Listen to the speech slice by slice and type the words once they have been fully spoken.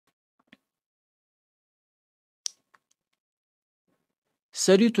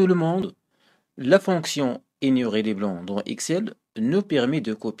Salut tout le monde! La fonction ignorer les blancs dans Excel nous permet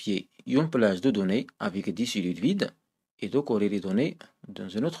de copier une plage de données avec des cellules vides et de coller les données dans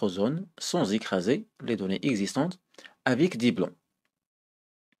une autre zone sans écraser les données existantes avec des blancs.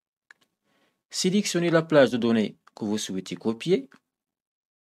 Sélectionnez la plage de données que vous souhaitez copier.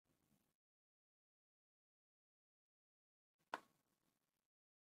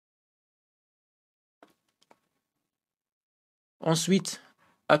 Ensuite,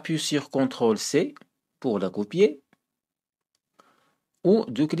 appuyez sur CTRL-C pour la copier ou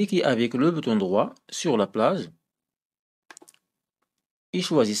de cliquer avec le bouton droit sur la plage et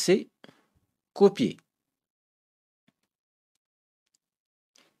choisissez Copier.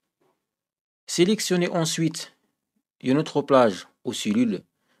 Sélectionnez ensuite une autre plage ou cellule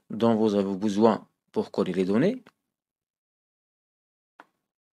dont vous avez besoin pour coller les données.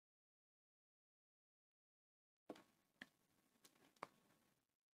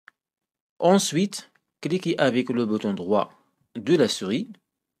 Ensuite, cliquez avec le bouton droit de la souris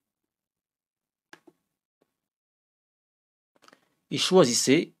et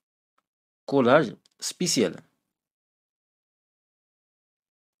choisissez Collage spécial.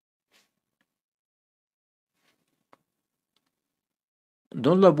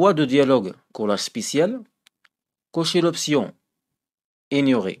 Dans la boîte de dialogue Collage spécial, cochez l'option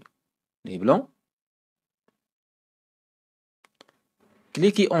Ignorer les blancs.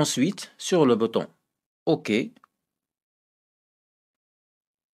 Cliquez ensuite sur le bouton OK et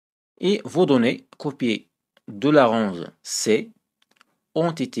vos données copiées de la range C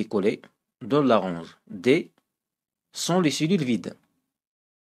ont été collées dans la range D sans les cellules vides.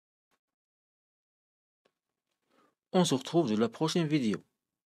 On se retrouve dans la prochaine vidéo.